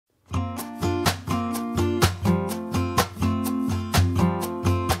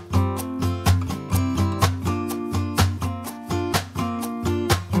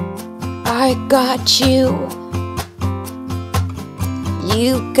I got you,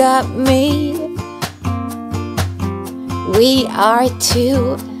 you got me. We are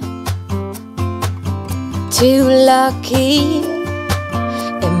two lucky.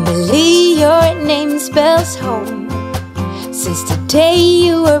 Emily, your name spells home since the day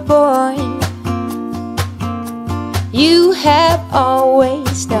you were born. You have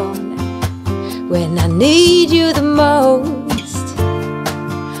always known when I need you the most.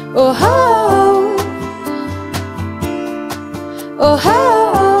 Oh ho, oh ho.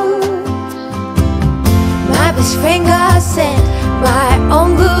 My best friend God sent my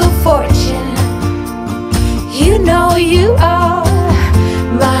own good fortune. You know you are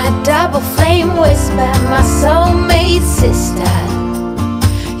my double flame whisper, my soulmate sister.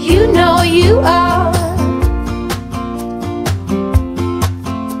 You know you are.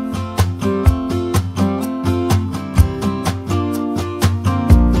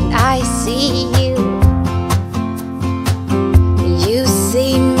 I see you, you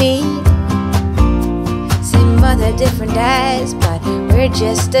see me. Same mother, different eyes, but we're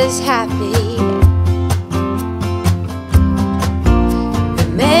just as happy.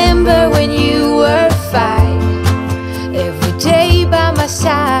 Remember when you were 5, every day by my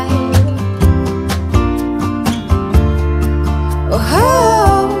side. Oh ho,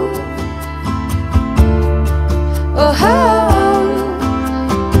 oh ho.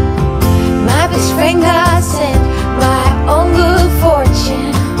 My best friend God sent my own good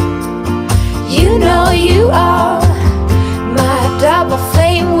fortune. You know you are my double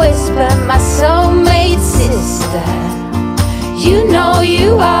flame whisper, my soulmate sister. You know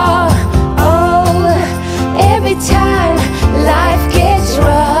you are. Oh, every time life gets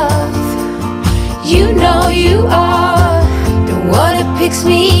rough, you know you are the one that picks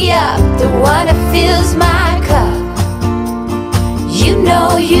me up, the one that fills my cup. You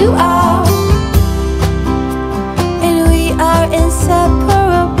know you are. And we are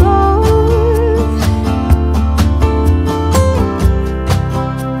inseparable.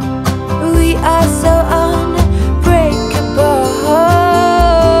 We are so unbreakable.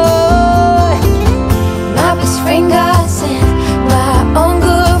 My best friend God sent my own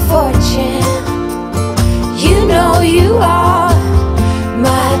good fortune. You know you are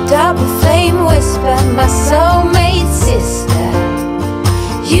my double flame whisper, my soulmate sister.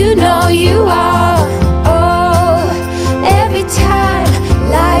 You know you are. Oh, every time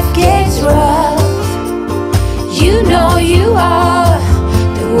life gets rough, you know you are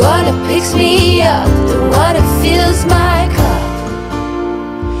the one that picks me up, the one that fills my